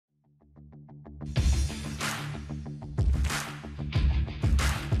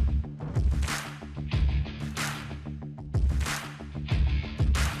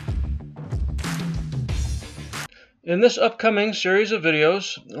In this upcoming series of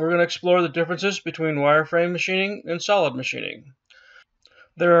videos, we're going to explore the differences between wireframe machining and solid machining.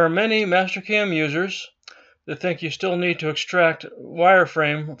 There are many Mastercam users that think you still need to extract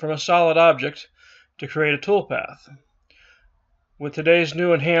wireframe from a solid object to create a toolpath. With today's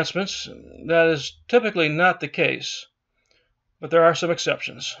new enhancements, that is typically not the case, but there are some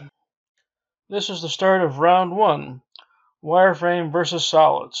exceptions. This is the start of round 1, wireframe versus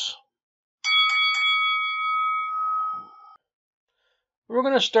solids. We're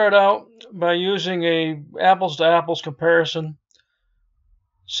going to start out by using a apples to apples comparison.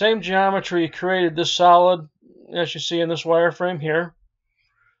 Same geometry created this solid, as you see in this wireframe here.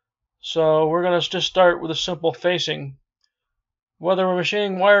 So we're going to just start with a simple facing. Whether we're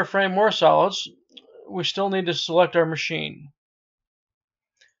machining wireframe or solids, we still need to select our machine.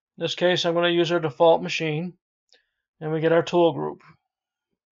 In this case, I'm going to use our default machine, and we get our tool group.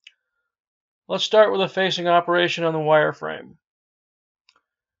 Let's start with a facing operation on the wireframe.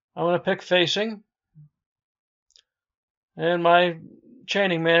 I'm going to pick facing, and my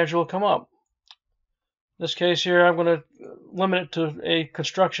chaining manager will come up. In this case here, I'm going to limit it to a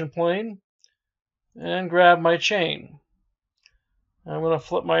construction plane and grab my chain. I'm going to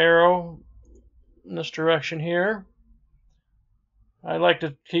flip my arrow in this direction here. I like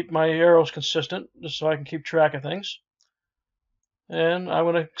to keep my arrows consistent just so I can keep track of things. And I'm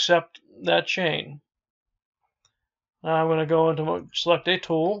going to accept that chain. Now I'm going to go into select a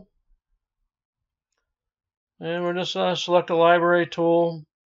tool. And we're just going to select a library tool.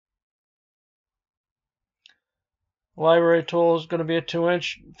 Library tool is going to be a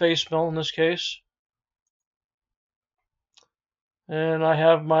 2-inch face mill in this case. And I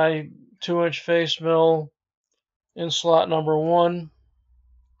have my 2-inch face mill in slot number 1.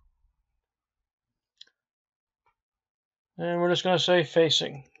 And we're just going to say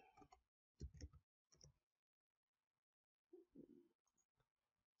facing.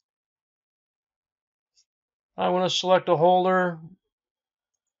 I want to select a holder.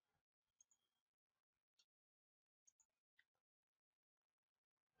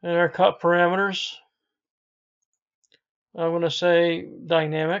 And our cut parameters, I'm going to say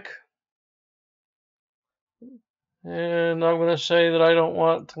dynamic. And I'm going to say that I don't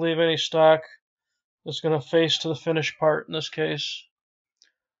want to leave any stock. It's going to face to the finished part in this case.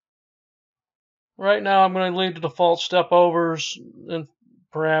 Right now I'm going to leave the default step overs and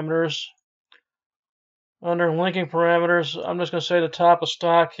parameters. Under linking parameters, I'm just going to say the top of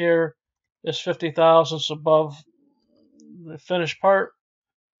stock here is 50 thousandths above the finished part.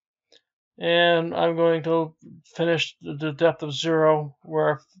 And I'm going to finish the depth of 0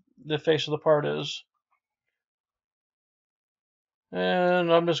 where the face of the part is.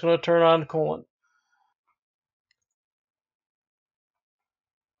 And I'm just going to turn on coolant.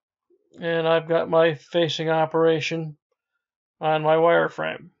 And I've got my facing operation on my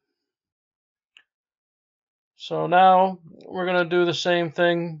wireframe. So now we're going to do the same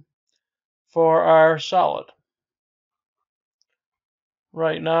thing for our solid.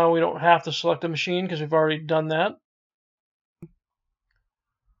 Right now we don't have to select a machine because we've already done that.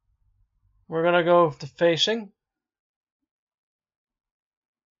 We're going to go to facing.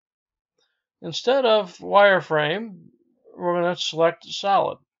 Instead of wireframe, we're going to select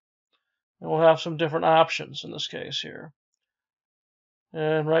solid. And we'll have some different options in this case here.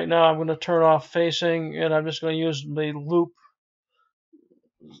 And right now I'm going to turn off facing, and I'm just going to use the loop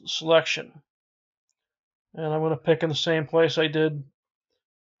selection. And I'm going to pick in the same place I did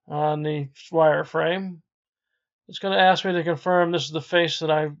on the wireframe. It's going to ask me to confirm this is the face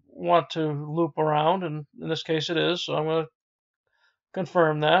that I want to loop around, and in this case it is, so I'm going to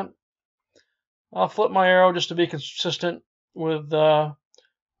confirm that. I'll flip my arrow just to be consistent with our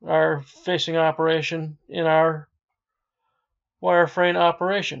facing operation in our wireframe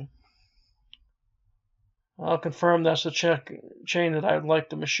operation. I'll confirm that's the chain that I'd like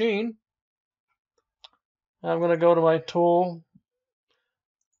to machine. I'm going to go to my tool.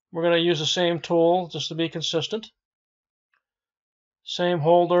 We're going to use the same tool just to be consistent. Same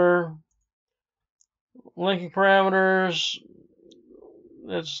holder. Linking parameters.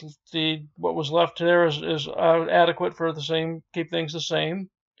 It's what was left there is adequate for the same. Keep things the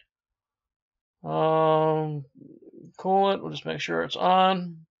same. Coolant. We'll just make sure it's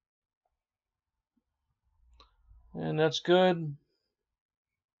on. And that's good.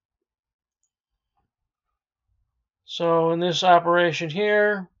 So in this operation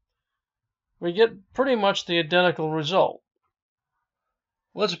here, we get pretty much the identical result.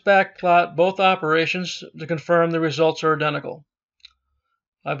 Let's backplot both operations to confirm the results are identical.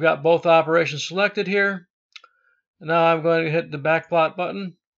 I've got both operations selected here. Now I'm going to hit the backplot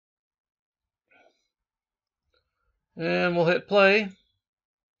button. And we'll hit play.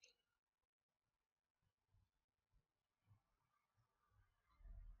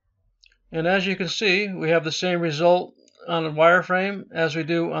 And as you can see, we have the same result on a wireframe as we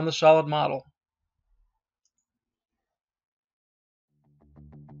do on the solid model.